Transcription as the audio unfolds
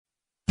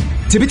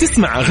تبي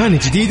تسمع أغاني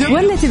جديدة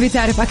ولا تبي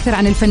تعرف أكثر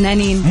عن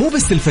الفنانين؟ مو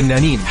بس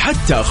الفنانين،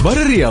 حتى أخبار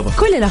الرياضة،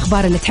 كل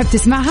الأخبار اللي تحب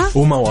تسمعها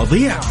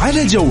ومواضيع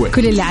على جوك.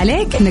 كل اللي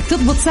عليك إنك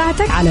تضبط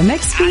ساعتك على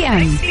ميكس بي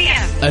ام.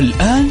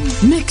 الآن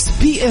ميكس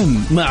بي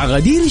ام مع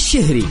غدير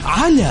الشهري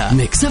على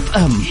ميكس اف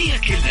ام. هي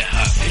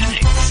كلها في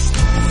الميكس.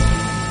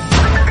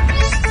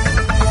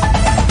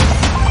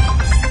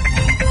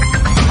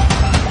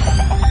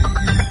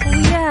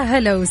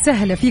 هلا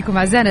وسهلا فيكم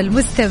أعزائنا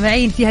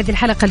المستمعين في هذه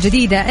الحلقة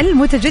الجديدة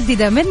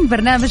المتجددة من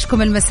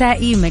برنامجكم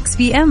المسائي ميكس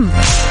بي ام.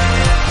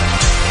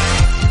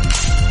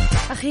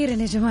 أخيرا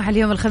يا جماعة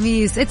اليوم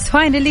الخميس، It's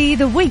finally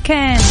the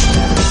weekend.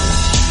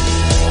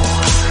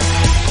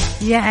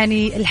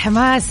 يعني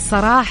الحماس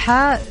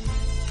صراحة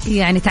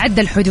يعني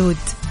تعدى الحدود.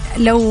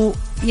 لو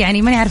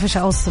يعني ماني عارفة ايش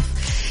أوصف،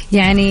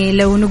 يعني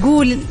لو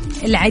نقول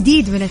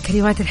العديد من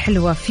الكلمات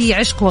الحلوة في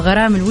عشق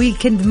وغرام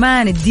الويكند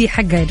ما نديه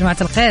حقها يا جماعة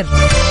الخير.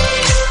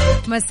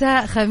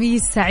 مساء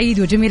خميس سعيد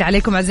وجميل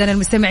عليكم أعزائنا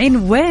المستمعين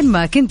وين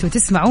ما كنتوا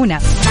تسمعونا.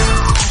 إن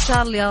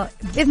شاء الله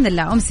بإذن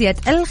الله أمسية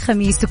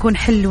الخميس تكون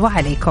حلوة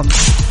عليكم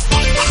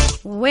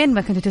وين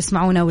ما كنتوا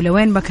تسمعونا، ولا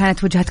وين ما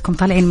كانت وجهتكم،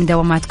 طالعين من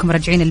دواماتكم،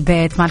 راجعين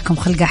البيت، مالكم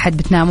خلقة حد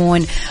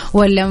بتنامون،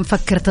 ولا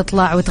مفكر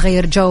تطلع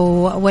وتغير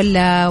جو،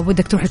 ولا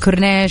ودك تروح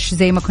الكورنيش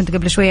زي ما كنت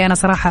قبل شوية. أنا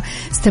صراحة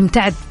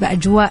استمتعت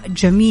بأجواء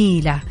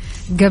جميلة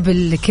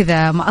قبل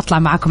كذا ما أطلع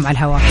معاكم على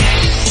الهواء.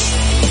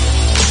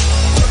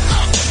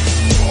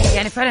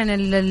 يعني فعلا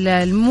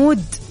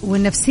المود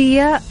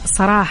والنفسية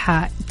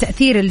صراحة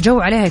تأثير الجو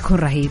عليها يكون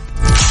رهيب.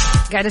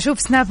 قاعدة أشوف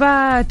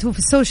سنابات وفي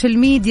السوشيال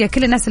ميديا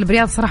كل الناس اللي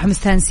برياض صراحة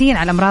مستانسين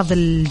على الأمراض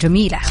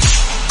الجميلة.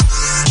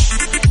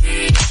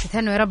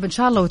 تهنوا يا رب إن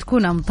شاء الله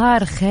وتكون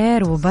أمطار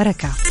خير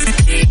وبركة.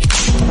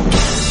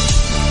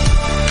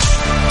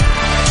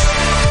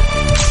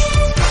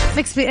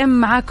 ميكس بي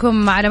ام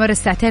معاكم على مر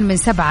الساعتين من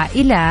 7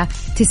 إلى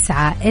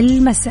 9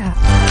 المساء.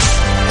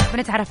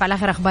 بنتعرف على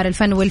آخر أخبار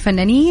الفن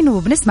والفنانين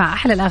وبنسمع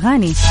أحلى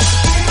الأغاني.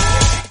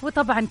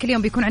 وطبعا كل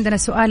يوم بيكون عندنا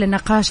سؤال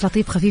النقاش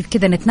لطيف خفيف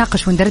كذا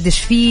نتناقش وندردش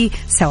فيه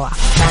سوا.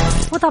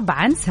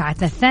 وطبعا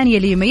ساعتنا الثانية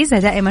اللي يميزها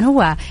دائما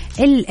هو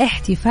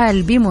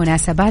الاحتفال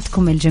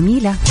بمناسباتكم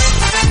الجميلة.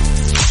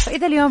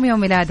 فإذا اليوم يوم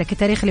ميلادك،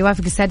 التاريخ اللي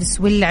يوافق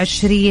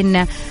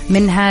 26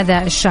 من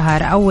هذا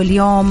الشهر، أو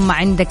اليوم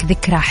عندك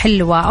ذكرى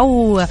حلوة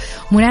أو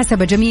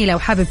مناسبة جميلة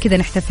وحابب كذا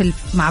نحتفل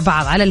مع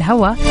بعض على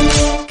الهواء، كل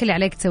اللي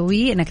عليك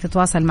تسويه إنك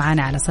تتواصل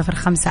معنا على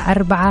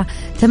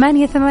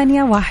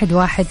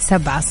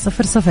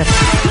 0548811700.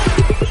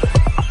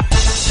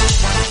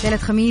 ليلة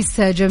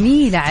خميس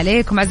جميلة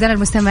عليكم أعزائنا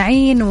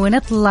المستمعين،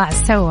 ونطلع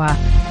سوا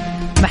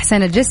مع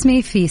حسين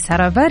الجسمي في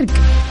سرابرق.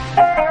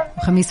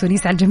 خميس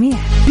ونيس على الجميع.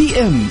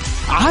 بي ام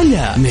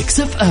على ميكس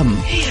اف ام.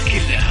 هي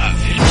كلها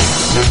في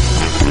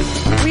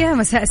الميكس. ويا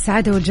مساء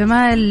السعادة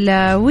والجمال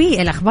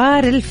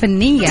والأخبار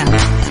الفنية.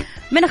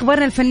 من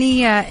أخبارنا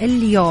الفنية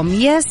اليوم،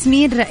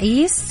 ياسمين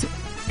رئيس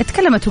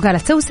اتكلمت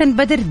وقالت سوسن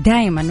بدر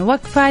دايما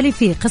واقفة لي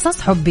في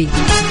قصص حبي.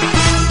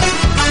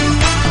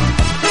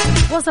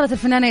 وصلت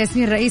الفنانة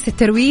ياسمين رئيس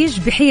الترويج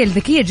بحيل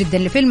ذكية جدا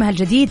لفيلمها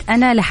الجديد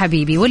أنا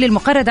لحبيبي، واللي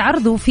المقرر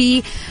عرضه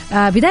في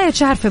بداية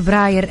شهر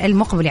فبراير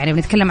المقبل، يعني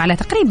بنتكلم على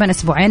تقريبا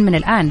أسبوعين من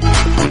الآن.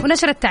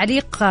 ونشرت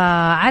تعليق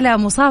على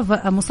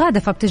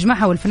مصادفة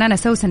بتجمعها والفنانة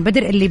سوسن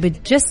بدر اللي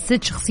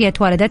بتجسد شخصية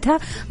والدتها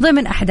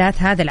ضمن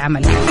أحداث هذا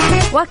العمل.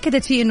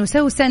 وأكدت فيه أنه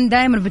سوسن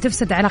دائما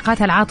بتفسد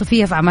علاقاتها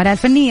العاطفية في أعمالها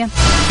الفنية.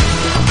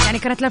 يعني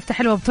كانت لفتة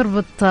حلوة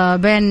بتربط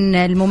بين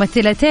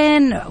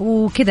الممثلتين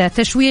وكذا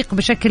تشويق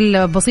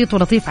بشكل بسيط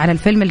ولطيف على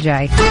الفيلم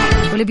الجاي،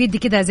 واللي بيدي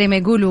كذا زي ما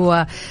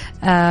يقولوا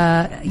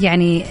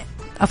يعني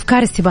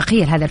أفكار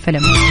استباقية لهذا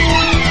الفيلم.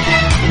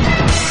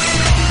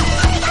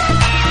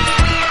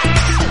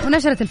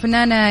 ونشرت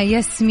الفنانة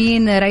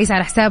ياسمين رئيس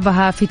على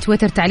حسابها في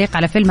تويتر تعليق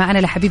على فيلمها أنا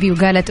لحبيبي،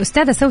 وقالت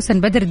أستاذة سوسن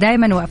بدر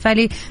دايما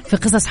وقفالي في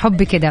قصص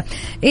حب كده.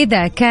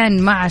 إذا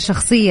كان مع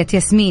شخصية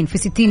ياسمين في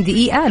 60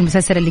 دقيقة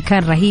المسلسل اللي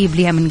كان رهيب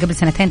لها من قبل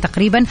سنتين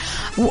تقريبا،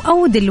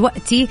 أو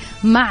دلوقتي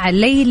مع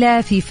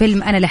ليلى في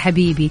فيلم أنا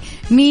لحبيبي،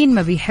 مين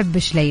ما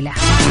بيحبش ليلى؟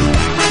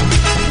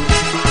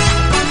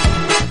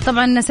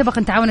 طبعا سبق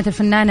أن تعاونت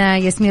الفنانة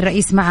ياسمين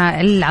رئيس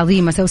مع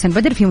العظيمة سوسن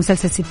بدر في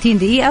مسلسل 60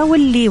 دقيقة،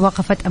 واللي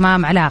وقفت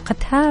أمام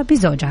علاقتها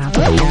بزوجها.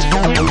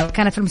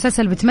 كانت في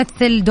المسلسل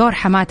بتمثل دور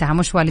حماتها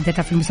مش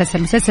والدتها في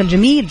المسلسل. مسلسل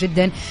جميل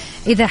جدا.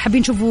 إذا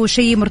حابين تشوفوا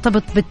شيء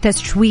مرتبط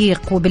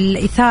بالتشويق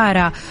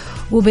وبالإثارة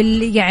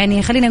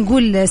يعني خلينا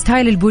نقول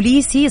ستايل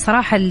البوليسي،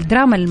 صراحة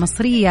الدراما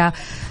المصرية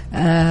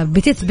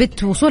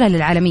بتثبت وصولها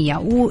للعالمية.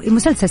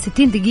 ومسلسل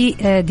 60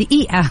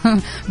 دقيقة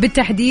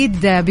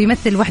بالتحديد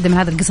بيمثل واحدة من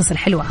هذه القصص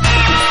الحلوة.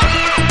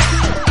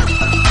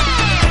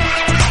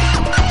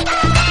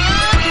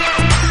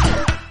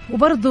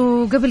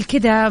 وبرضو قبل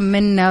كده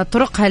من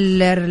طرقها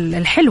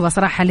الحلوة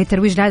صراحة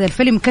للترويج لهذا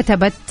الفيلم،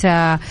 كتبت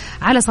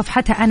على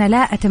صفحتها أنا لا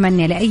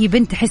أتمنى لأي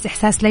بنت تحس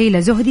إحساس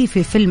ليلى زهدي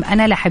في فيلم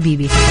أنا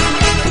لحبيبي.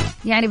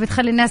 يعني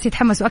بتخلي الناس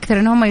يتحمسوا أكثر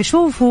إن هم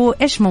يشوفوا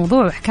إيش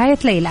موضوع حكاية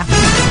ليلى.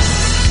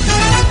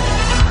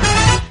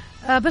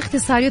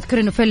 باختصار يذكر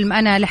أنه فيلم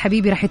أنا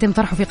لحبيبي راح يتم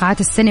طرحه في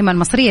قاعات السينما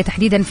المصرية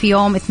تحديدا في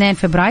يوم 2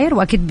 فبراير،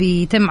 وأكيد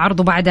بيتم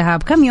عرضه بعدها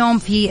بكم يوم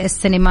في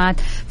السينمات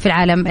في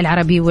العالم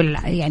العربي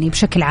يعني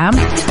بشكل عام.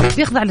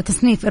 بيخضع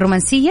لتصنيف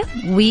الرومانسية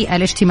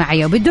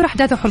والاجتماعية، وبتدور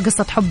أحداثه حول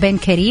قصة حب بين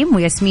كريم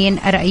وياسمين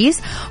الرئيس،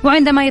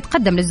 وعندما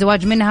يتقدم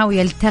للزواج منها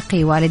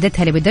ويلتقي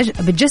والدتها اللي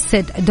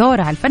بتجسد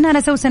دورها الفنانة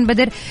سوسن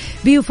بدر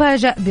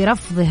بيفاجأ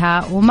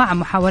برفضها، ومع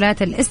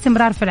محاولات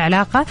الاستمرار في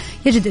العلاقة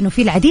يجد أنه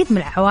في العديد من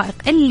العوائق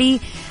اللي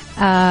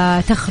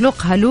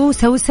تخلقها له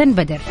سوسن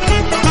بدر،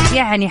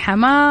 يعني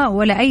حماه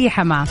ولا أي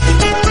حماه،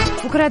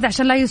 وكل هذا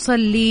عشان لا يوصل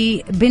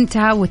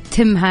لبنتها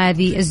وتتم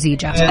هذه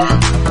الزيجة.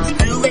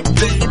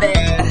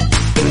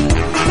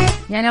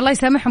 يعني الله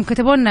يسامحهم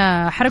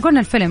كتبونا حرقونا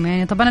الفيلم،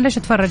 يعني طب أنا ليش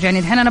أتفرج؟ يعني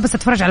الحين أنا بس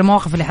أتفرج على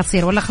المواقف اللي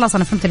حتصير، ولا خلاص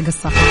أنا فهمت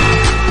القصة.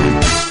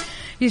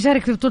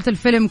 يشارك في بطولة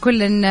الفيلم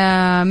كل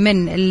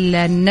من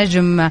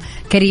النجم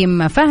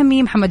كريم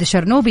فهمي، محمد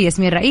الشرنوبي،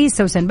 ياسمين رئيس،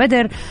 سوسن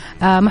بدر،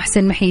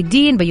 محسن محي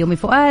الدين، بيومي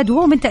فؤاد،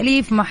 وهو من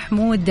تأليف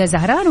محمود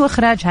زهران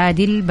وإخراج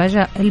هادي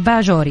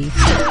الباجوري.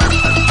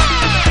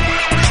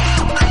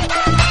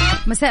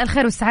 مساء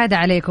الخير والسعادة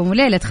عليكم،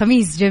 وليلة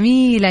خميس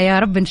جميلة يا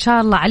رب إن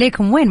شاء الله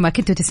عليكم وين ما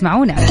كنتوا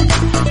تسمعونا.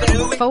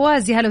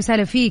 فواز هلا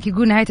وسهلا فيك،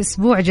 يقول نهاية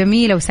أسبوع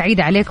جميلة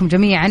وسعيدة عليكم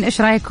جميعا.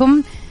 إيش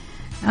رأيكم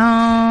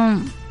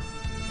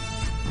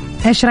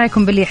إيش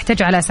رأيكم باللي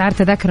يحتاج على أسعار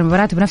تذاكر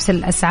المباراة بنفس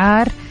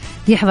الأسعار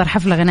يحضر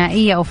حفلة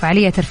غنائية أو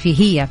فعالية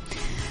ترفيهية؟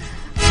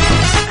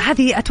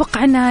 هذه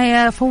أتوقع أنها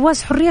يا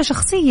فواز حرية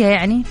شخصية،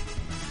 يعني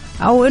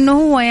أو أنه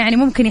هو يعني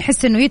ممكن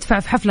يحس أنه يدفع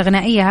في حفلة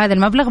غنائية هذا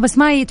المبلغ بس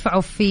ما يدفعه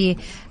في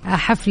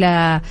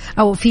حفلة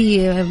أو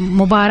في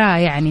مباراة.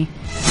 يعني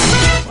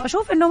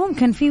وأشوف أنه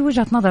ممكن في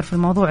وجهة نظر في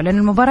الموضوع، لأن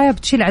المباراة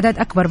بتشيل أعداد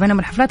أكبر، بينما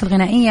الحفلات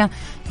الغنائية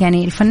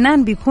يعني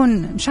الفنان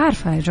بيكون مش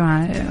عارفة. يا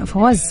جماعة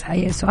فواز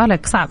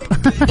سؤالك صعب.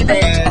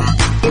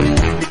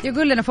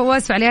 يقول لنا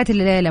فواز فعاليات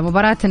الليلة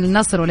مباراة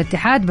النصر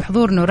والاتحاد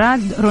بحضور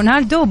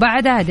رونالدو،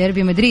 بعدها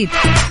ديربي مدريد،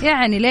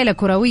 يعني ليلة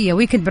كروية،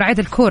 ويكند برعاية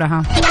الكورة.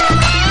 ها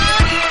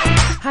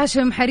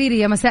هاشم حريري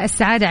يا مساء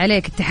السعادة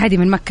عليك، اتحادي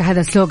من مكة،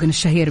 هذا سلوغن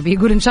الشهير،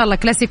 بيقول إن شاء الله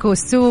كلاسيكو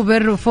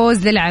السوبر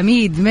وفوز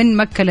للعميد من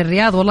مكة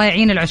للرياض، والله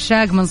يعين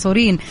العشاق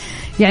منصورين،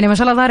 يعني ما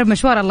شاء الله ضارب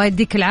مشوار، الله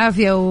يديك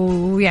العافية،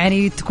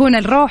 ويعني تكون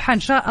الروحة إن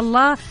شاء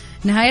الله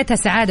نهايتها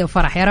سعادة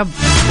وفرح يا رب.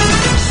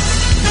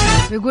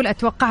 بيقول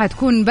أتوقعها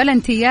تكون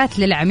بلنتيات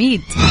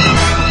للعميد،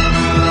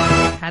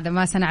 هذا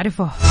ما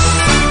سنعرفه.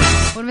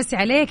 والمسي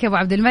عليك يا أبو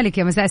عبد الملك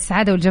يا مساء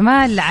السعادة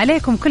والجمال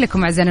عليكم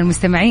كلكم أعزائنا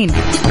المستمعين.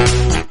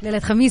 ليلة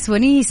خميس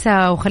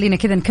ونيسة، وخلينا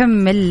كذا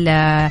نكمل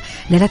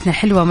ليلتنا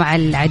الحلوة مع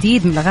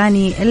العديد من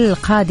الأغاني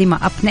القادمة.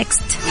 Up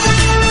next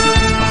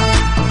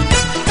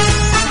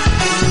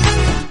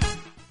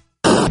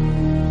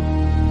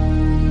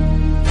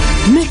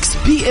ميكس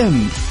بي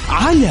ام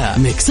على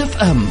ميكس اف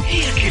ام،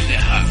 هي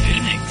كلها في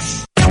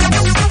الميكس.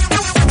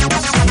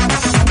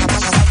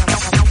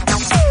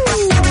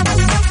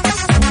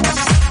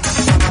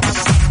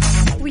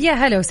 يا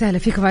هلا وسهلا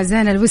فيكم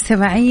أعزائنا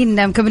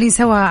المستمعين، مكملين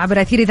سوا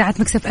عبر أثير إذاعة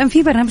ميكس اف ام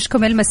في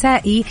برنامجكم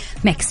المسائي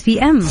ميكس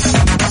بي ام.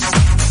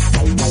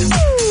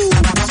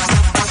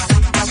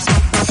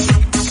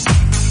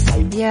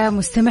 يا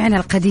مستمعنا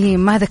القديم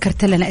ما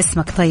ذكرت لنا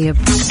اسمك؟ طيب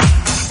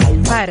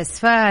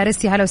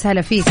فارس يا هلا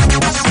وسهلا فيك.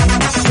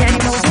 يعني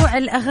موضوع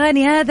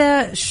الأغاني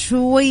هذا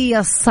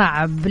شوية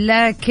صعب،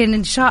 لكن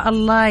إن شاء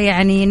الله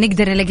يعني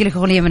نقدر نلاقي لك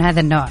أغنية من هذا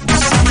النوع.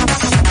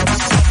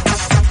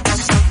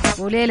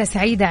 وليلة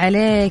سعيدة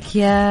عليك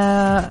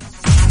يا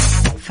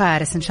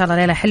فارس، إن شاء الله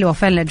ليلة حلوة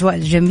فعلا، الأجواء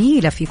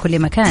جميلة في كل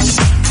مكان.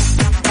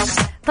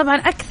 طبعا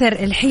أكثر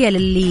الحيل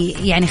اللي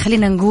يعني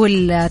خلينا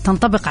نقول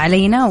تنطبق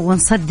علينا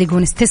ونصدق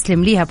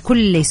ونستسلم ليها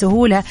بكل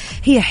سهولة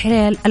هي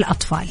حيل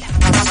الأطفال.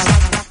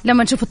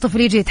 لما نشوف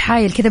الطفل يجي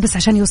يتحايل كذا بس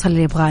عشان يوصل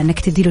اللي يبغاه، انك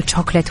تديله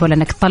شوكولات، ولا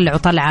انك تطلعه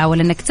طلعه،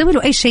 ولا انك تسوي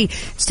له اي شيء،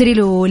 تشتري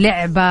له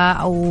لعبة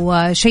او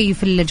شيء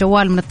في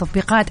الجوال من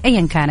التطبيقات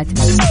ايا كانت.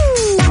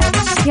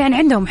 يعني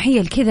عندهم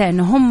حيل كذا ان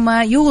هم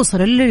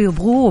يوصلوا اللي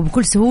يبغوه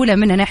بكل سهولة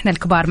مننا احنا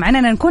الكبار، مع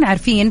اننا نكون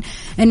عارفين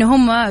ان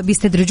هم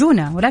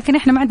بيستدرجونا، ولكن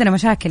احنا ما عندنا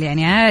مشاكل،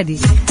 يعني عادي.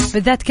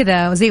 بالذات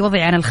كذا زي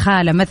وضعي انا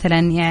الخالة مثلا،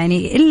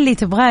 يعني اللي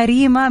تبغاه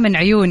ريمة من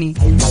عيوني.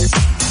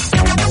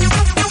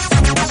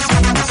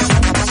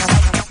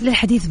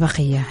 للحديث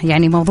بقية،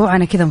 يعني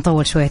موضوعنا كذا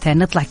مطول شويتين.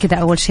 نطلع كذا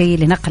أول شيء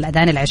لنقل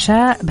أذان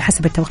العشاء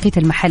بحسب التوقيت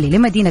المحلي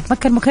لمدينة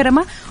مكة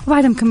المكرمة،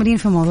 وبعد مكملين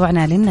في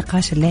موضوعنا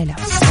للنقاش الليلة.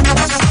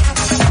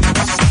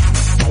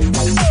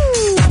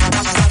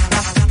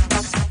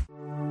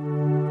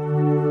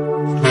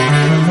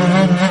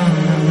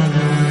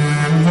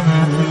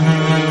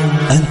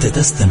 أنت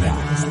تستمع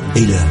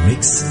إلى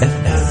ميكس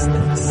اف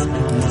ام.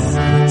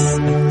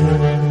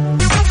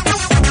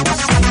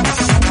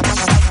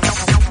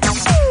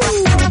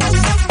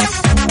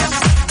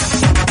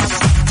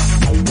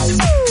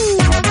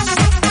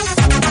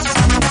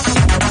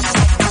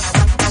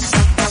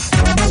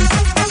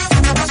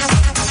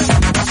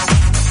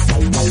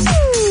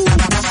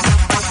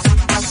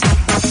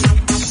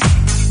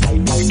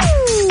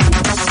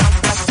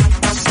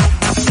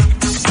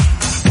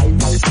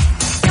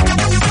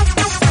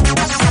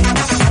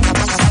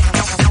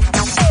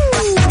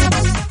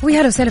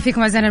 هلا وسهلا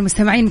فيكم أعزائنا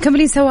المستمعين،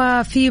 مكملين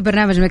سوا في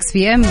برنامج مكس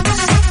بي ام.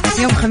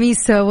 يوم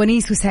خميس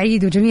ونيس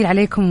وسعيد وجميل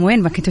عليكم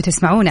وين ما كنتوا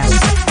تسمعونا.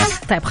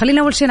 طيب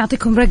خلينا أول شيء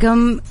نعطيكم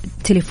رقم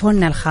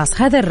تليفوننا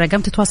الخاص. هذا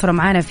الرقم تتواصلوا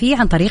معنا فيه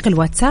عن طريق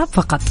الواتساب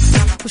فقط،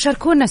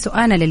 وشاركونا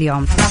سؤالنا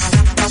لليوم.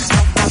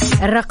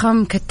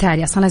 الرقم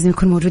كالتالي، أصلا لازم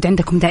يكون موجود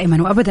عندكم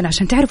دائما وأبدا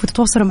عشان تعرفوا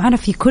تتواصلوا معنا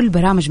في كل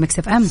برامج مكس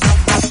اف ام،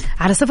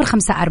 على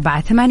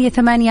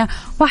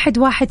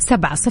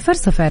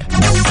 0548811700.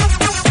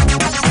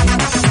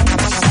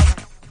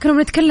 كنا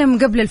بنتكلم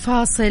قبل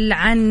الفاصل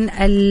عن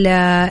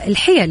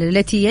الحيل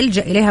التي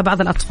يلجأ إليها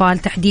بعض الأطفال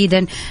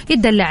تحديدا.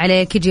 يدل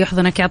عليك، يجي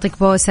يحضنك، يعطيك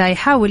بوسة،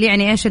 يحاول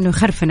يعني إيش إنه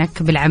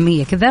يخرفنك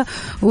بالعامية كذا،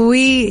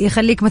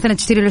 ويخليك مثلا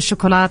تشتري له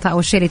الشوكولاتة أو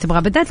الشيء اللي تبغاه،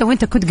 بالذات لو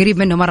أنت كنت قريب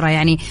منه مرة،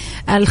 يعني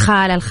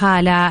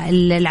الخالة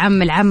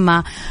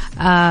العمة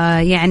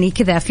يعني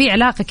كذا في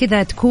علاقة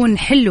كذا تكون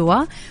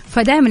حلوة.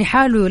 فدائما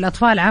يحاولوا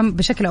الأطفال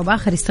بشكل أو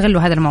بآخر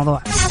يستغلوا هذا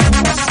الموضوع.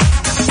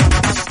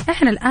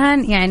 احنا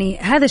الآن يعني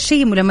هذا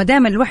الشيء لما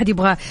دائما الواحد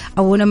يبغى،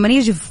 أو لما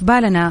يجي في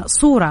بالنا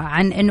صورة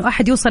عن إنه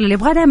أحد يوصل اللي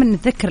يبغاه، دائما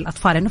نتذكر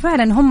الأطفال إنه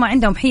فعلا هم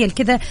عندهم حيل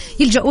كذا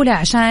يلجأوا لها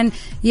عشان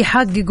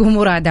يحققوا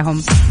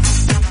مرادهم،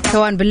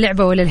 سواء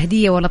باللعبة ولا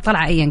الهدية ولا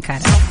الطلعة أيا كان.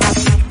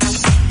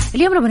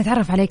 اليوم نبغى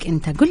نتعرف عليك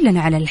أنت، قل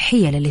لنا على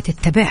الحيل اللي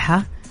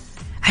تتبعها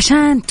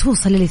عشان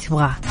توصل اللي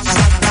تبغاه.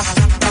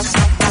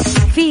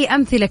 في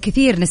أمثلة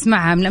كثير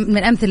نسمعها من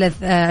الأمثلة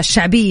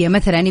الشعبية،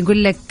 مثلا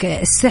يقول لك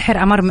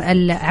السحر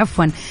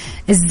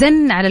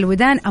الزن على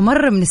الودان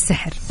أمر من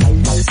السحر.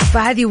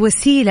 فهذه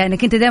وسيلة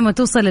أنك أنت دائما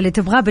توصل اللي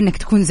تبغاه بأنك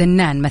تكون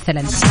زنان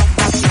مثلا.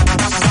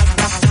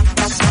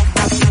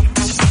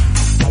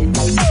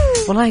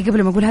 والله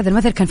قبل ما أقول هذا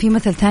المثل كان في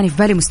مثل ثاني في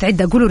بالي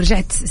مستعدة أقوله،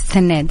 رجعت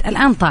استنيت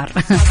الآن طار.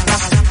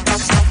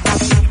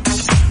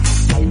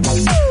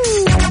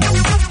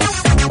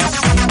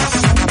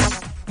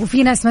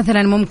 وفي ناس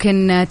مثلا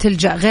ممكن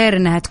تلجأ غير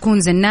انها تكون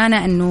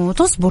زنانة انه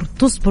تصبر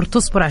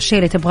على الشيء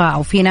اللي تبغاه.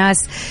 او في ناس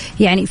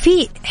يعني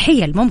في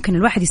حيل ممكن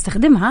الواحد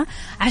يستخدمها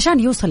عشان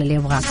يوصل اللي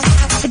يبغاه.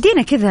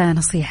 ادينا كذا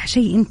نصيحة،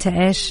 شيء انت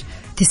ايش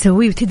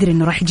تسويه وتدري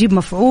انه راح يجيب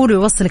مفعول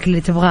ويوصلك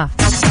اللي تبغاه.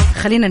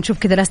 خلينا نشوف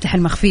كذا الأسلحة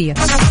المخفية.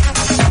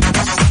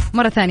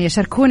 مرة ثانية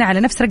شاركونا على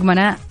نفس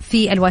رقمنا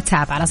في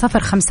الواتساب على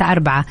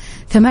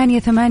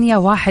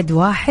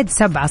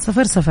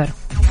 0548811700.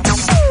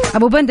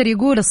 أبو بندر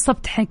يقول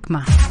الصمت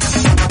حكمة.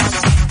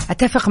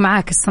 أتفق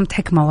معاك، الصمت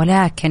حكمة،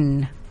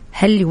 ولكن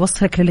هل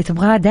يوصلك للي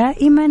تبغاه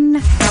دائما؟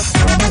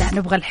 لا،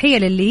 نبغى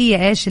الحيل اللي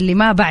هي إيش اللي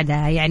ما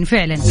بعدها. يعني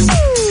فعلا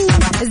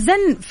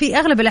الزن في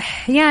أغلب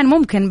الأحيان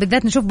ممكن،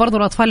 بالذات نشوف برضو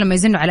الأطفال لما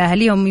يزنوا على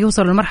أهليهم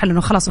يوصلوا لمرحلة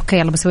إنه خلاص أوكي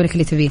يلا بسوي لك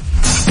اللي تبيه،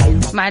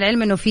 مع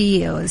العلم إنه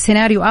في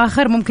سيناريو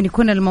آخر ممكن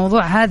يكون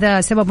الموضوع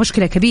هذا سبب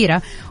مشكلة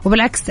كبيرة،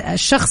 وبالعكس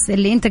الشخص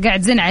اللي أنت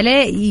قاعد زن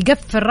عليه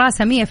يقفل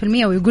راسه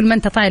 100% ويقول ما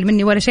أنت طايل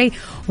مني ولا شيء،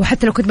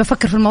 وحتى لو كنت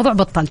بفكر في الموضوع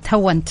بطلت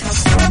هونت.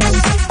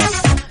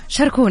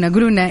 شاركونا،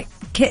 قولوا لنا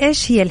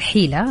كإيش هي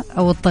الحيلة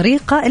أو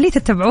الطريقة اللي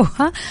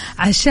تتبعوها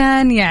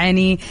عشان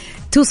يعني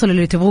توصلوا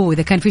اللي تبغوه.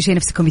 إذا كان في شيء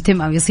نفسكم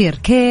يتم أو يصير،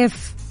 كيف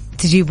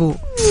تجيبوه؟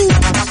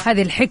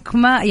 هذه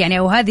الحكمة يعني،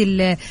 أو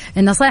هذه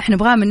النصائح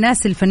نبغاها من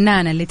الناس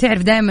الفنانة اللي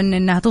تعرف دائما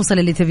أنها توصل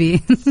اللي تبيه.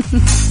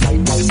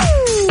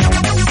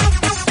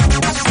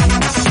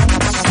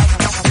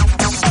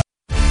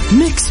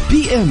 ميكس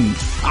بي ام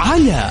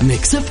على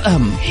ميكس اف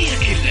ام، هي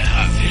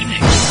كلها في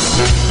الميكس.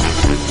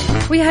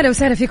 ويا هلا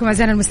وسهلا فيكم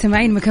أعزائنا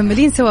المستمعين،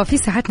 مكملين سوا في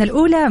ساعتنا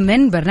الأولى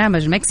من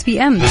برنامج مكس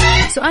بي ام.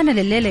 سؤالنا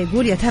لليلة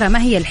يقول يا ترى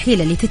ما هي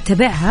الحيلة اللي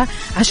تتبعها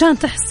عشان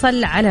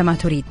تحصل على ما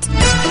تريد؟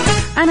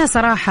 أنا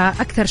صراحة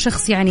أكثر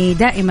شخص يعني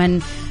دائما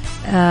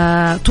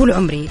طول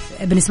عمري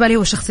بالنسبة لي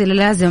هو الشخص اللي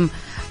لازم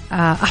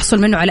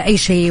أحصل منه على أي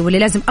شيء، واللي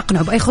لازم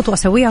أقنعه بأي خطوة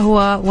أسويها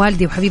هو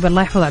والدي وحبيبي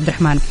الله يحفظه عبد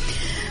الرحمن.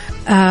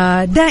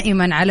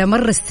 دائما على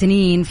مر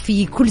السنين،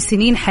 في كل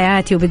سنين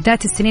حياتي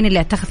وبالذات السنين اللي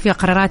أتخذ فيها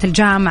قرارات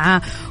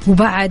الجامعة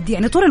وبعد،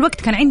 يعني طول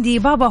الوقت كان عندي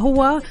بابا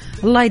هو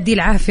الله يديه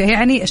العافية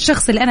يعني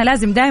الشخص اللي أنا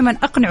لازم دائما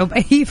أقنعه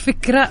بأي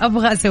فكرة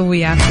أبغى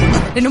أسويها،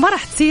 لأنه ما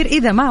راح تصير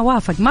إذا ما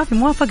وافق، ما في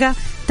موافقة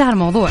انتهى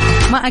الموضوع،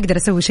 ما أقدر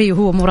أسوي شيء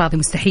وهو مو راضي،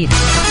 مستحيل.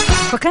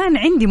 فكان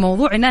عندي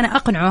موضوع إن أنا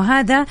أقنعه،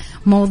 هذا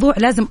موضوع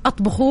لازم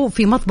أطبخه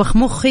في مطبخ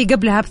مخي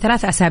قبلها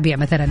ب3 أسابيع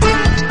مثلا.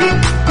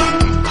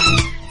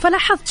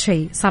 فلاحظت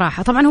شيء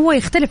صراحة، طبعا هو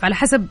يختلف على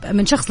حسب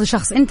من شخص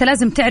لشخص، أنت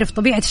لازم تعرف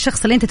طبيعة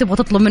الشخص اللي أنت تبغى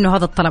تطلب منه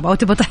هذا الطلب أو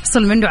تبغى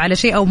تحصل منه على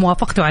شيء أو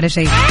موافقته على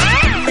شيء.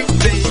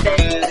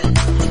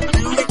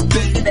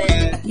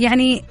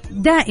 يعني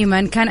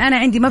دائما كان أنا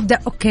عندي مبدأ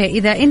أوكي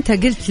إذا أنت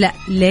قلت لا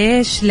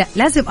ليش لا،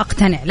 لازم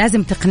أقتنع،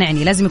 لازم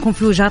تقنعني، لازم يكون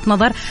في وجهات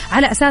نظر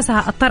على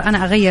أساسها أضطر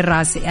أنا أغير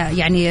راسي،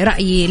 يعني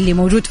رأيي اللي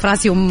موجود في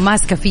راسي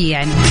وماسكة فيه.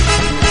 يعني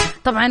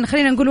طبعا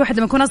خلينا نقول واحد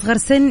لما يكون أصغر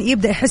سن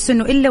يبدأ يحس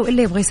إنه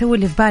إلا يبغى يسوي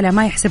اللي في باله،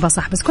 ما يحسبها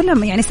صح، بس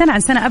كل يعني سنة عن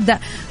سنة أبدأ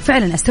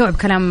فعلا أستوعب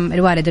كلام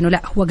الوالد إنه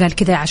لا هو قال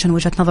كذا عشان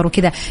وجهة نظره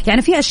كذا.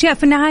 يعني في أشياء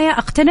في النهاية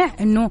أقتنع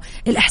إنه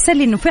الأحسن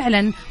لي إنه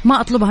فعلا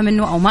ما أطلبها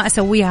منه أو ما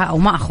أسويها أو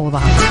ما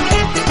أخوضها.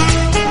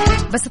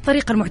 بس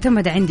الطريقة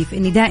المعتمدة عندي في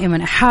إني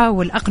دائما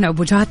أحاول أقنع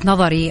بوجهات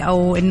نظري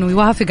أو إنه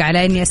يوافق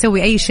على إني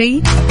أسوي أي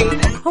شيء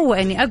هو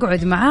إني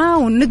أقعد معاه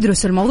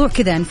وندرس الموضوع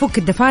كذا، نفك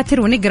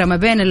الدفاتر ونقرأ ما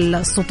بين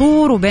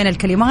السطور وبين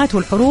الكلمات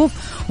والحروف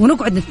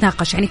ونقعد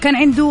نتناقش. يعني كان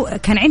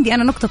عندي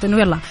أنا نقطة إنه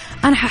يلا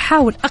أنا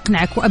هحاول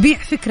أقنعك وأبيع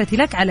فكرتي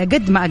لك على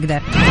قد ما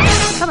أقدر.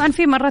 طبعا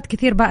في مرات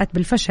كثير باءت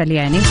بالفشل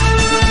يعني،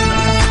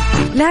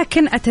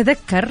 لكن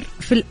أتذكر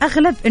في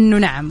الأغلب أنه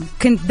نعم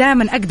كنت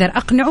دائما أقدر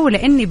أقنعه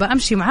لأني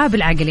بأمشي معاه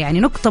بالعقل، يعني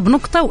نقطة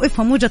بنقطة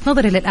وافهم وجهة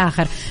نظري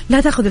للآخر،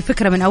 لا تأخذ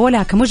الفكرة من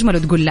أولها كمجمل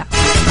وتقول لا.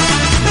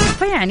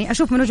 فيعني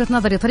أشوف من وجهة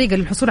نظري طريقة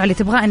للحصول على اللي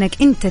تبغاه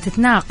أنك أنت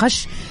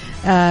تتناقش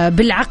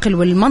بالعقل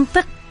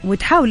والمنطق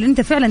وتحاول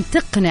أنت فعلا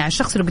تقنع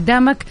الشخص اللي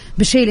قدامك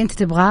بالشيء اللي أنت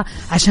تبغاه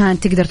عشان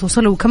تقدر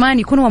توصله وكمان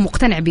يكون هو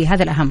مقتنع به،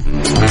 هذا الأهم.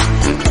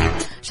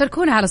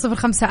 شاركونا على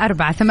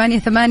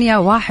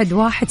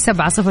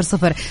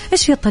 0548811700.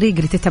 إيش هي الطريقة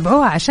اللي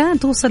تتبعوها عشان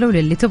توصلوا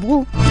للي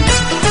تبغوه؟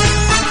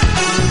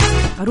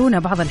 أرونا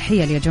بعض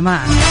الحيل يا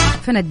جماعة،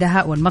 فين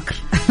الدهاء والمكر؟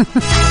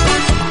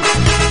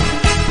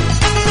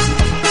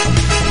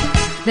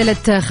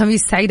 ليلة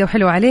خميس سعيدة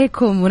وحلوة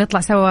عليكم،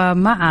 ونطلع سوا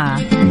مع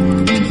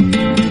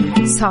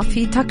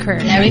صافي تاكر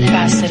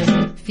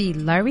في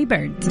لاري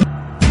بيرد.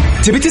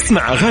 تبي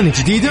تسمع أغاني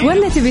جديدة؟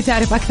 ولا تبي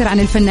تعرف أكثر عن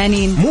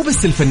الفنانين؟ مو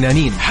بس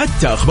الفنانين،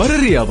 حتى أخبار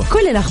الرياضة،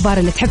 كل الأخبار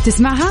اللي تحب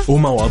تسمعها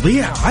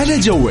ومواضيع على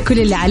جوك. كل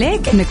اللي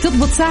عليك إنك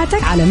تضبط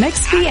ساعتك على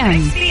ميكس بي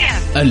ام.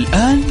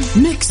 الآن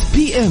ميكس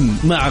بي ام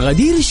مع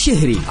غدير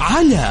الشهري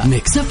على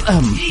ميكس اف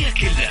ام. هي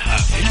كلها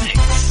في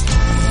الميكس.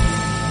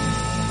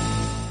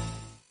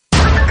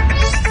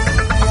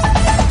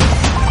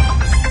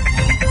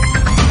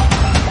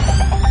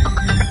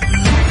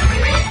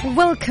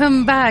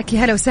 ويلكم باك،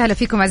 يا هلا وسهلا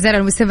فيكم أعزائنا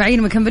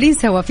المستمعين، مكملين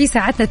سوا في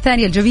ساعتنا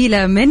الثانية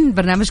الجميلة من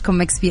برنامجكم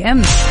ميكس بي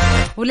ام،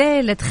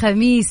 وليلة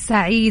خميس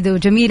سعيدة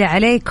وجميلة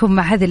عليكم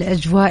مع هذه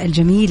الأجواء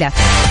الجميلة.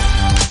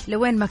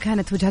 لوين ما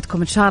كانت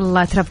وجهتكم إن شاء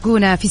الله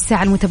ترافقونا في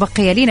الساعة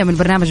المتبقية لنا من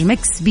برنامج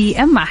ميكس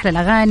بي ام مع أحلى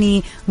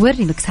الأغاني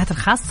والريمكسات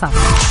الخاصة.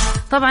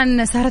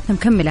 طبعا سهرتنا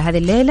مكملة هذه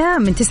الليلة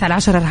من 9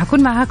 ل 10، راح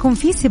أكون معاكم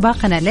في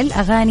سباقنا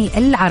للأغاني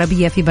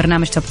العربية في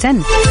برنامج توب 10.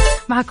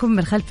 معكم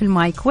من خلف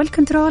المايك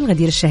والكنترول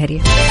غدير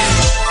الشهري.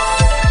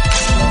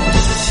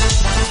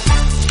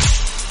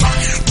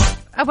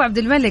 أبو عبد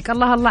الملك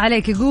الله الله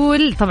عليك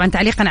يقول، طبعا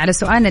تعليقا على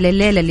سؤالنا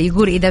لليلة اللي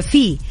يقول إذا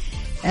في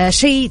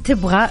شيء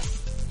تبغى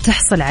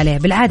تحصل عليه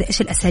بالعادة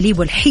إيش الأساليب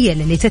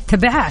والحيل اللي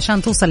تتبعها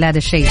عشان توصل لهذا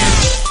الشيء؟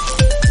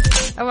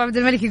 أبو عبد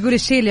الملك يقول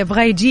الشيء اللي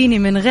أبغى يجيني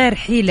من غير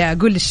حيلة،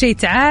 أقول للشيء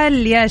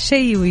تعال يا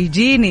شيء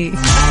ويجيني.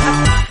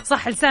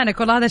 صح لسانك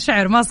والله، هذا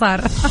الشعر ما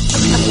صار.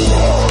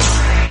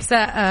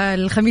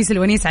 الخميس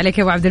الونيس عليك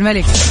يا أبو عبد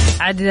الملك،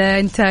 عاد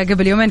أنت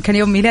قبل يومين كان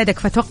يوم ميلادك،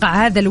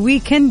 فتوقع هذا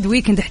الويكند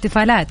ويكند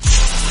احتفالات.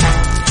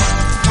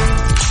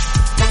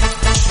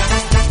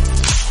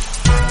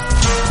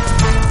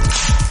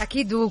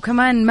 أكيد،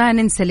 وكمان ما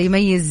ننسى اللي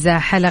يميز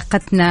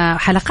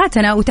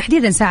حلقاتنا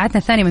وتحديدا ساعتنا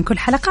الثانية من كل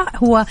حلقة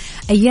هو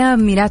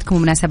أيام ميلادكم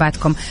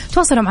ومناسباتكم.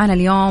 تواصلوا معنا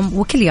اليوم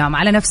وكل يوم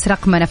على نفس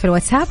رقمنا في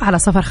الواتساب على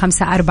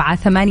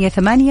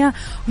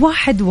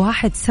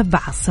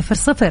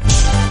 0548811700.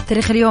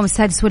 تاريخ اليوم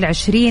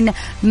 26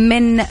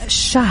 من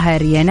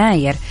شهر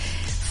يناير.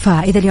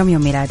 فإذا اليوم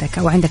يوم ميلادك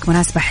أو عندك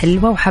مناسبة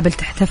حلوة وحابل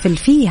تحتفل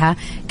فيها،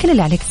 كل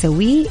اللي عليك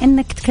تسويه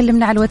إنك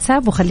تكلمنا على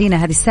الواتساب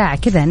وخلينا هذه الساعة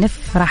كذا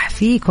نفرح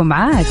فيك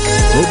ومعاك.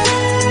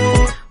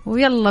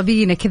 ويلا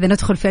بينا كذا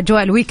ندخل في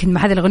أجواء الويكند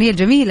مع هذه الأغنية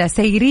الجميلة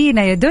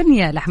سيرينا يا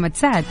دنيا لأحمد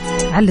سعد.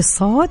 علي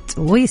الصوت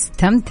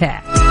ويستمتع.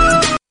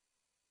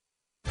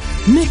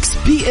 ميكس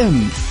بي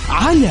ام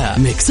على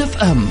ميكس اف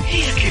ام.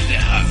 هي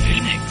كلها في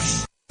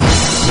الميكس.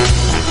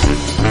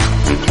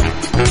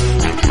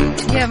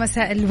 يا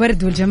مساء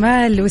الورد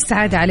والجمال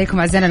والسعادة عليكم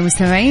أعزائنا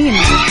المستمعين،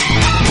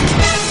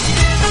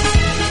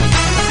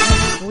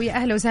 ويا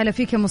أهلا وسهلا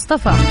فيك يا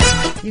مصطفى.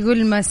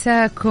 يقول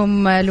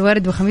مساكم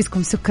الورد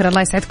وخميسكم سكر،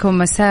 الله يسعدكم،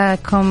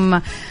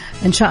 مساكم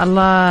إن شاء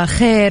الله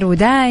خير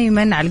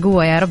ودائما على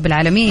القوة يا رب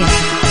العالمين.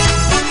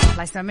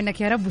 الله يسمع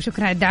منك يا رب،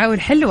 وشكرا على الدعاوى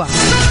الحلوة.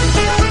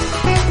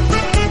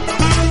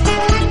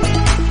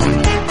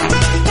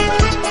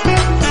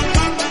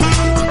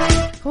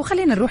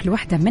 وخلينا نروح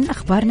لوحدة من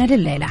أخبارنا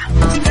لليلة.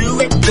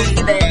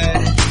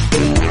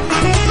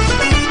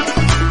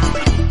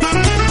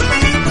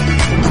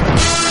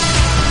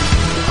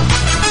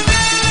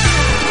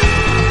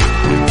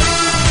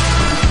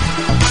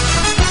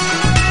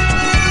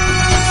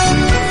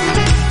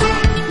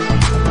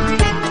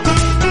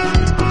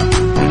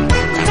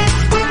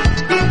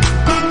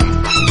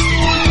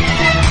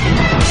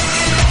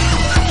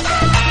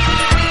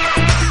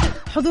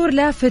 حضور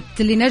لافت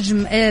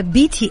لنجم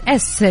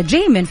BTS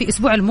جيمين في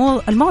أسبوع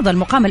الماضي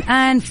المقام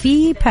الآن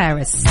في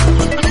باريس.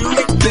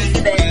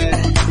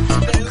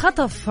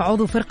 خطف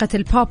عضو فرقة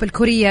البوب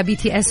الكورية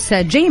BTS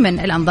جيمين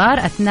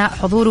الأنظار أثناء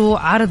حضوره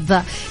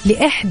عرض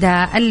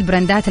لإحدى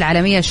البراندات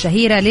العالمية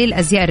الشهيرة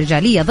للأزياء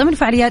الرجالية ضمن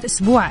فعاليات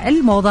أسبوع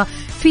الموضة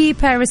في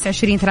باريس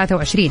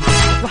 2023.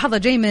 وحظى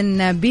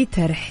جيمين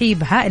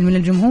بترحيب هائل من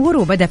الجمهور،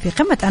 وبدأ في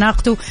قمة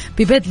أناقته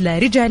ببدلة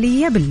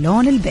رجالية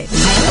باللون البيج.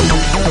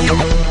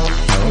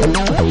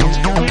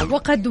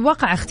 وقد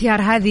وقع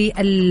اختيار هذه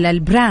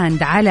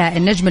البراند على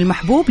النجم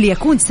المحبوب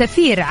ليكون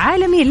سفير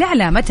عالمي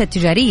لعلامتها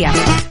التجارية،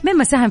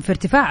 مما ساهم في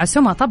ارتفاع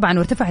السمعة طبعا،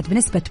 وارتفعت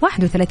بنسبة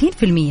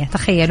 31%.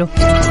 تخيلوا،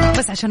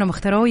 بس عشانهم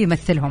اختاروا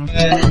يمثلهم.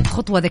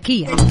 خطوة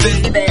ذكية.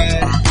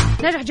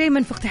 نجح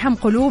جيمن في اقتحام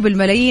قلوب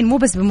الملايين، مو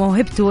بس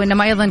بموهبته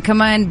إنما أيضا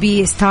كمان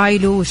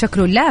بستايله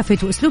وشكله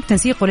اللافت وأسلوب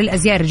تنسيقه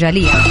للأزياء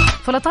الرجالية.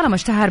 فلطالما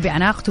اشتهر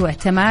بأناقته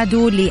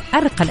واعتماده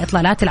لأرقى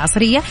الإطلالات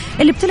العصرية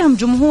اللي بتلهم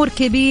جمهور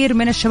كبير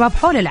من الشباب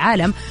حول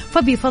العالم،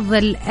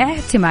 فبيفضل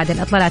اعتماد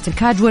الإطلالات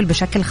الكاجوال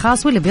بشكل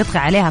خاص، واللي بيطغى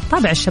عليها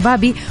الطابع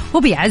الشبابي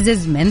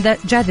وبيعزز من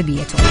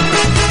جاذبيته.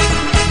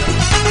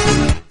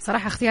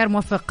 صراحة اختيار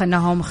موفق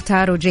أنهم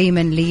اختاروا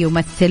جيمن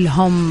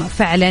ليمثلهم،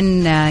 فعلا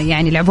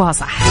يعني لعبوها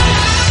صح.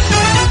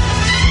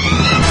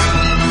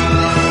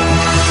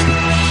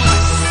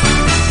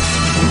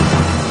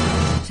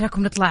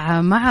 راكم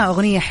نطلع مع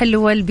أغنية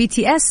حلوة البي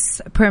تي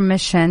اس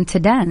Permission to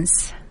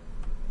Dance.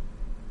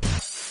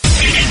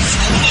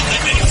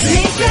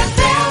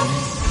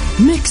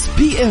 ميكس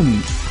بي ام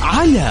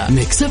على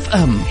ميكس اف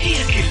ام. هي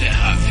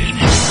كلها في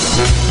الميكس.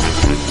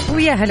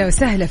 ويا هلا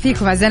وسهلا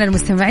فيكم أعزائنا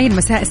المستمعين،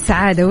 مساء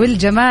السعادة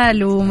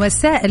والجمال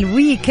ومساء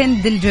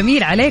الويكند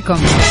الجميل عليكم.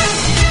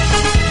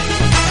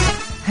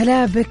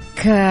 هلا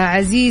بك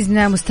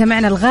عزيزنا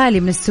مستمعنا الغالي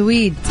من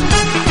السويد.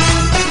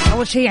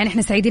 أول شيء يعني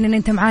إحنا سعيدين إن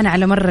أنت معانا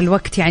على مر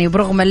الوقت، يعني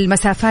برغم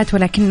المسافات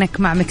ولكنك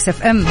مع ميكس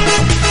اف ام.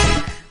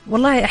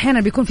 والله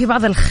أحيانا بيكون في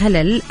بعض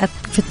الخلل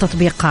في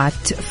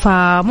التطبيقات،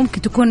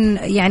 فممكن تكون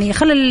يعني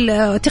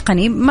خلل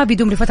تقني ما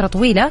بيدوم لفترة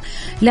طويلة،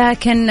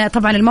 لكن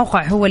طبعا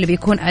الموقع هو اللي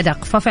بيكون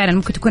أدق، ففعلا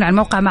ممكن تكون على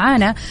الموقع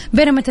معانا،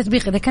 بينما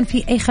التطبيق إذا كان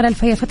في أي خلل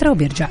فهي فترة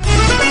وبيرجع.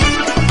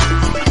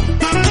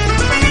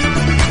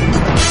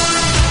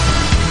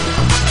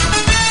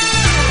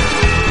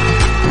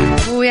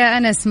 ويا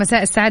أنس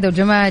مساء السعادة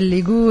والجمال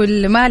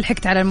يقول ما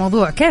لحقت على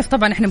الموضوع. كيف؟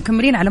 طبعا احنا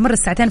مكملين على مر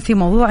الساعتين في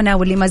موضوعنا،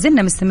 واللي ما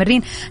زلنا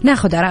مستمرين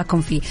ناخذ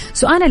آراءكم فيه.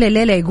 سؤالنا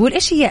لليلة يقول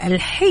إيش هي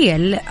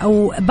الحيل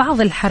أو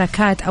بعض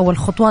الحركات أو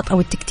الخطوات أو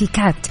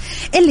التكتيكات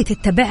اللي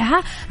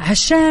تتبعها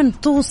عشان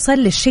توصل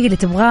للشيء اللي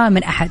تبغاه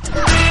من أحد؟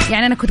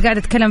 يعني أنا كنت قاعدة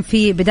أتكلم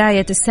في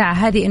بداية الساعة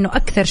هذه إنه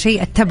أكثر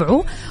شيء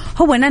أتبعه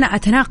هو أن أنا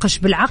أتناقش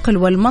بالعقل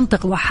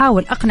والمنطق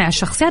وأحاول أقنع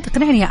الشخصيات.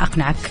 اقنعني يا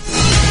أقنعك.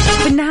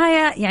 في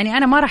النهاية يعني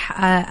أنا ما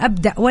راح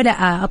أبدأ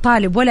ولا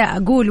أطالب ولا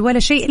أقول ولا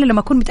شيء إلا لما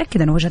أكون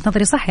متأكدة أن وجهة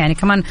نظري صح. يعني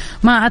كمان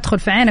ما أدخل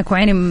في عينك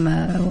وعيني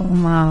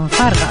ما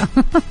فارغة.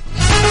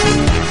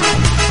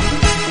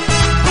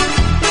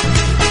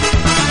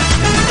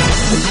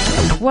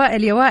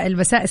 وائل يا وائل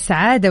مساء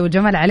السعادة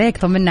والجمال عليك،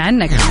 طمنا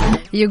عنك.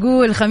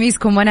 يقول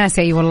خميسكم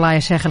وناسة. أي والله يا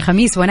شيخ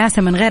الخميس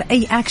وناسة من غير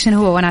أي أكشن،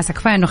 هو وناسة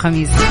كفاية أنه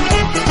خميس.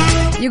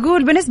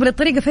 يقول بالنسبة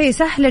للطريقة فهي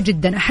سهلة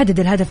جدا، أحدد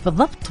الهدف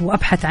بالضبط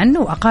وأبحث عنه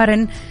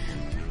وأقارن،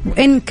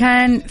 وإن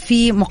كان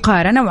في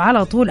مقارنة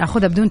وعلى طول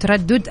أخذها بدون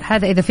تردد.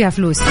 هذا إذا فيها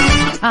فلوس.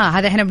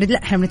 هذا إحنا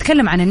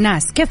بنتكلم عن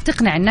الناس، كيف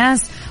تقنع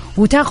الناس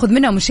وتاخذ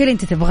منهم الشيء اللي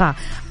أنت تبغاه،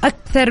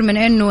 أكثر من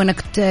إنه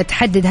إنك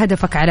تحدد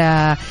هدفك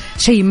على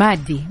شيء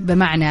مادي،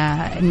 بمعنى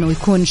إنه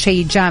يكون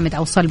شيء جامد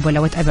أو صلب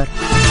ولا whatever.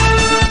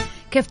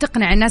 كيف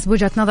تقنع الناس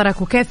بوجهة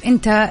نظرك، وكيف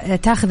أنت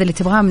تاخذ اللي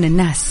تبغاه من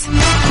الناس.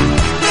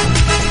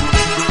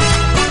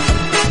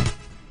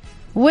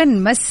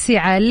 ونمسي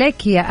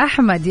عليك يا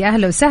أحمد، يا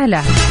أهلا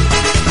وسهلا.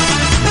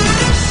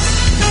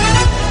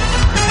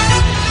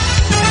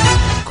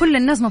 كل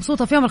الناس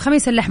مبسوطة في يوم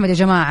الخميس اللي أحمد يا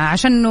جماعة،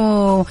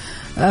 عشانه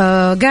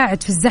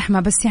قاعد في الزحمة.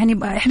 بس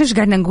يعني إحنا إيش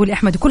قاعدنا نقول يا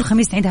أحمد؟ وكل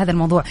خميس نعيد هذا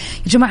الموضوع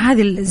يا جماعة.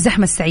 هذه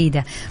الزحمة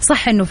السعيدة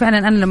صح، إنه فعلا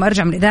أنا لما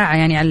أرجع من الإذاعة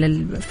يعني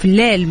على في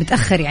الليل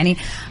متأخر يعني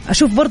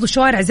أشوف برضو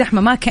الشوارع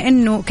زحمة، ما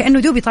كأنه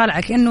دوبي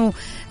طالعة، كأنه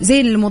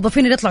زي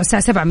الموظفين اللي يطلعوا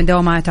الساعة 7 من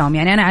دواماتهم.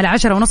 يعني أنا على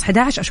 10:30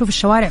 11 أشوف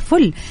الشوارع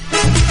فل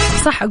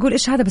صح. أقول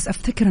إيش هذا؟ بس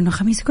أفتكر إنه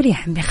خميس. كل يا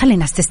حبيبي خلي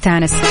الناس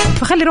تستانس،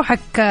 فخلي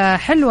روحك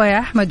حلوة يا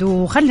أحمد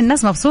وخلي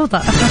الناس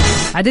مبسوطة.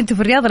 عاد أنتوا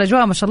في الرياض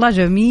الأجواء ما شاء الله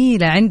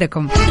جميلة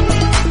عندكم،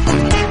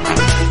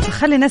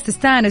 خلي الناس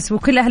تستانس.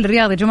 وكل أهل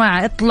الرياض يا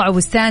جماعة اطلعوا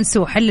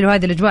واستانسوا وحللوا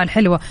هذه الأجواء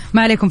الحلوة.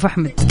 ما عليكم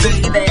فحمد.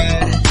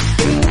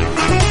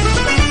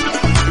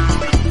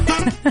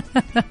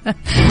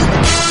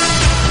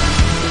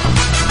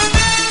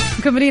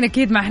 مكملين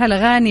أكيد مع أحلى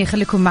الأغاني،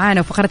 خليكم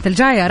معانا. وفقرتنا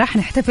الجاية راح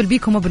نحتفل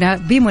بيكم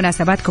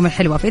بمناسباتكم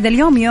الحلوة. فإذا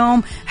اليوم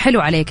يوم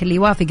حلو عليك، اللي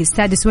يوافق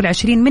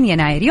 26 من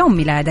يناير يوم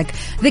ميلادك،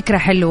 ذكرى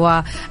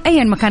حلوة،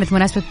 أيا ما كانت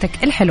مناسبتك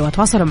الحلوة،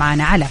 تواصلوا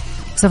معنا على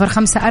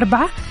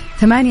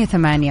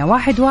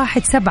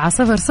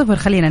 0548811700.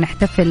 خلينا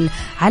نحتفل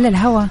على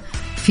الهوا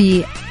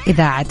في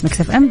إذاعة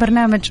ميكس اف ام،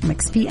 برنامج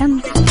ميكس بي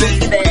ام.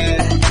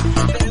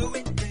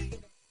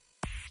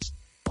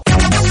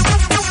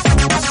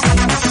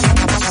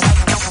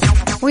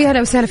 ويا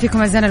هلا وسهلا فيكم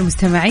أعزائنا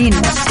المستمعين.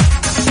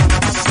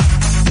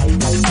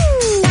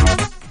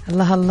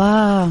 الله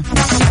الله،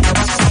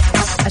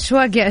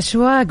 أشواق يا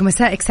أشواق،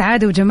 مسائك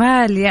سعادة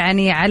وجمال.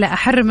 يعني على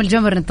أحر من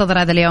الجمر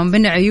ننتظر هذا اليوم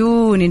من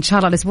عيون. إن شاء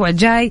الله الأسبوع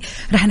الجاي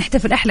راح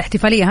نحتفل أحلى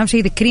احتفالية. أهم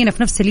شيء ذكرينا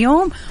في نفس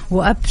اليوم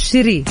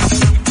وأبشري.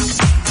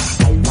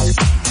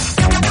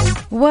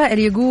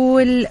 واللي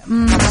يقول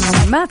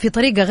ما في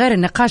طريقة غير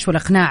النقاش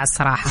والإقناع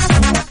الصراحة.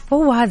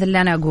 هو هذا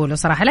اللي أنا أقوله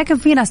صراحة. لكن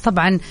في ناس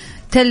طبعا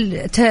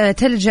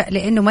تلجأ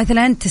لأنه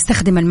مثلا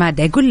تستخدم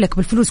المادة، يقول لك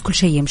بالفلوس كل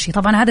شيء يمشي.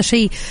 طبعا هذا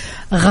شيء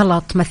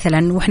غلط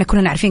مثلا، وإحنا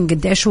كلنا عارفين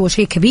قد إيش هو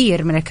شيء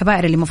كبير من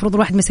الكبائر اللي المفروض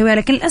الواحد مسويها،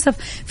 لكن للأسف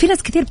في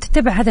ناس كتير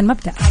بتتبع هذا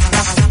المبدأ.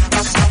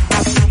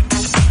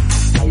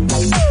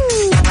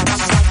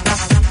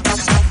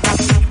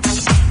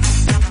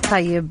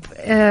 طيب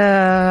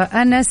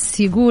أنس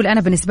يقول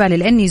أنا بالنسبة لي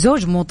لأني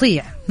زوج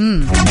مطيع،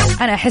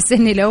 أنا أحس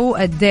أني لو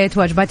أديت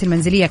واجباتي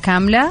المنزلية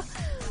كاملة،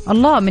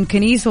 الله، من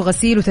كنيس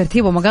وغسيل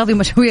وترتيب ومقاضي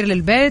ومشاوير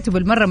للبيت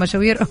وبالمرة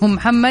مشاوير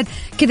محمد،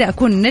 كذا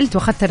أكون نلت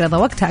وأخذت الرضا.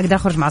 وقتها أقدر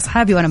أخرج مع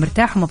أصحابي وأنا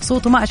مرتاح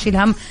ومبسوط وما أشيل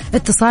هم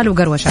اتصال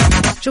وقروشة.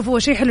 شوفوا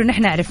شيء حلو إن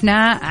إحنا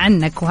عرفناه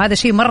عنك، وهذا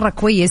شيء مرة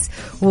كويس.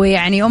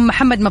 ويعني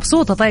محمد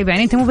مبسوطة. طيب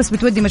يعني أنت مو بس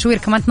بتودي مشاوير،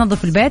 كمان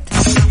تنظف البيت؟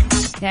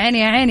 يا عيني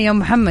يا عيني يا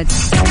محمد.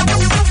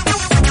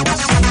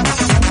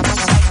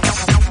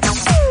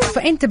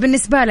 فأنت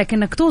بالنسبة لك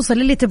أنك توصل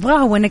للي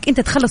تبغاه وأنك أنت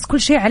تخلص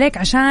كل شيء عليك،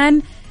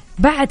 عشان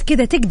بعد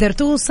كده تقدر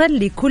توصل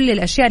لكل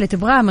الأشياء اللي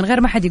تبغاها من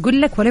غير ما حد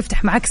يقول لك ولا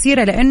يفتح معك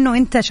سيرة، لأنه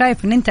أنت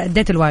شايف أن أنت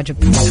أديت الواجب.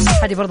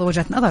 هذه برضو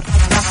وجهة نظر.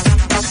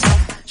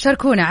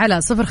 شاركونا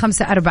على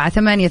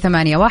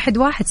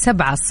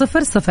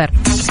 0548811700.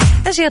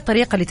 إيش هي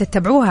الطريقة اللي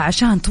تتبعوها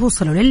عشان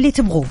توصلوا للي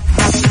تبغوه؟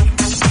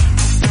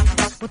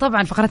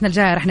 وطبعا فقرتنا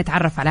الجاية رح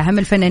نتعرف على أهم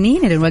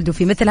الفنانين اللي انولدوا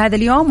في مثل هذا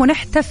اليوم،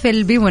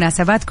 ونحتفل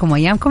بمناسباتكم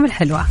وأيامكم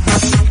الحلوة.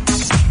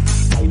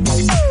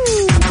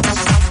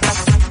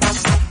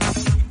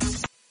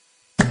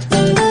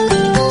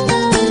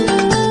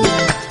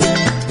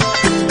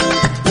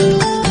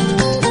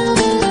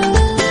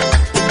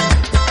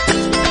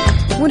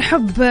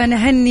 ونحب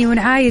نهني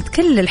ونعايد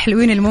كل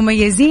الحلوين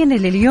المميزين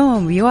اللي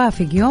اليوم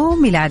يوافق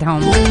يوم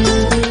ميلادهم.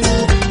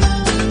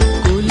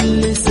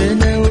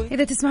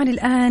 إذا تسمعني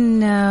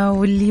الآن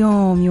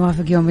واليوم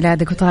يوافق يوم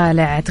ميلادك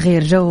وطالع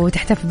تغير جو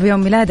وتحتفل بيوم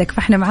ميلادك،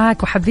 فإحنا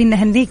معاك وحابين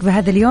نهنيك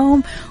بهذا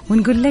اليوم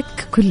ونقول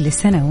لك كل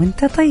سنة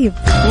وانت طيب.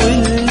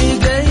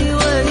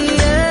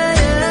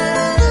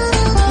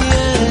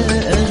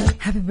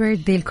 هابي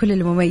بيرثدي لكل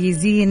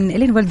المميزين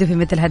اللي انولدوا في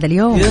مثل هذا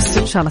اليوم.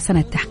 إن شاء الله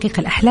سنة تحقيق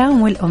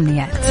الأحلام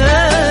والأمنيات.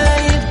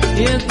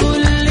 يا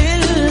كل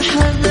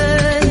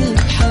الحبايب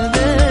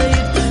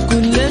حبايب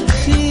كلك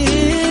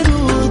خير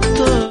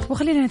وطيب.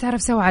 وخلينا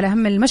نتعرف سوا على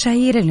أهم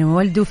المشاهير اللي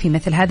انولدوا في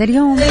مثل هذا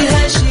اليوم.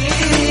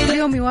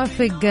 اليوم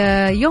يوافق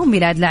يوم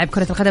ميلاد لاعب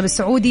كرة القدم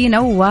السعودي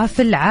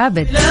نواف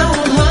العابد.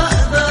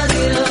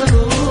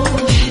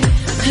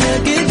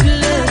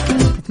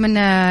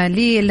 أتمنى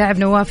لي اللاعب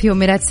نواف يوم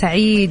ميلاد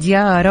سعيد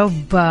يا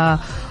رب،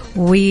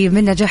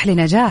 ومن نجاح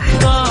لنجاح.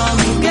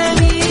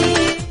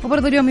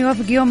 وبرضو اليوم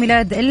يوافق يوم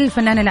ميلاد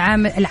الفنان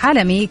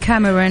العالمي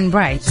كاميرون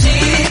برايت،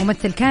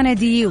 ممثل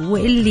كندي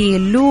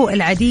واللي له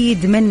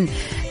العديد من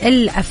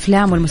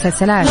الأفلام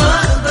والمسلسلات.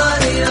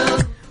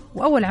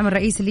 وأول عمل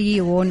رئيسي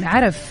لي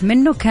ونعرف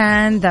منه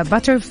كان The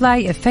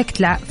Butterfly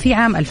Effect في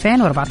عام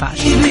 2004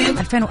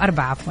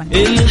 عفوا.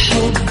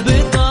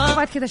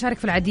 وبعد كذا شارك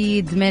في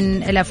العديد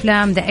من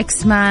الأفلام The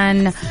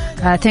X-Men,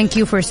 Thank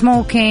You for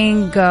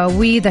Smoking,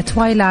 We The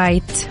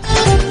Twilight.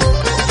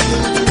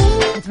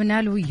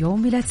 أتمنى له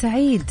يوم ميلاد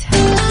سعيد.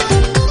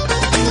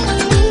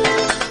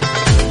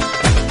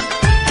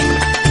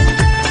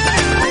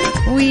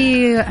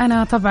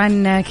 وأنا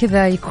طبعا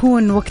كذا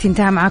يكون وقت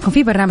انتهى معاكم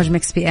في برنامج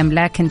ميكس بي ام،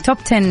 لكن توب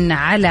 10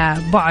 على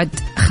بعد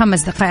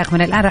 5 دقائق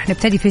من الآن. رح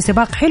نبتدي في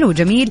سباق حلو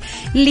جميل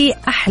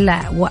لأحلى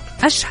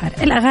وأشهر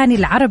الأغاني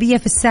العربية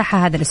في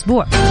الساحة هذا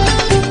الأسبوع.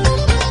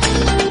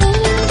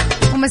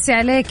 ومسي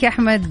عليك يا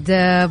أحمد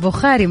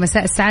بخاري،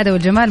 مساء السعادة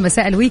والجمال،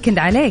 مساء الويكند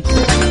عليك.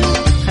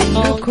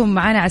 خلوكم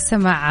معنا على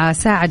السمع،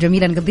 ساعة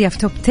جميلة نقضيها في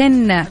توب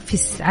 10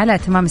 على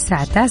تمام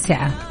الساعة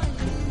 9.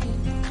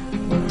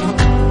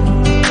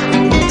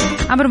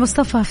 عمر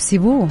مصطفى في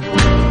سيبوه.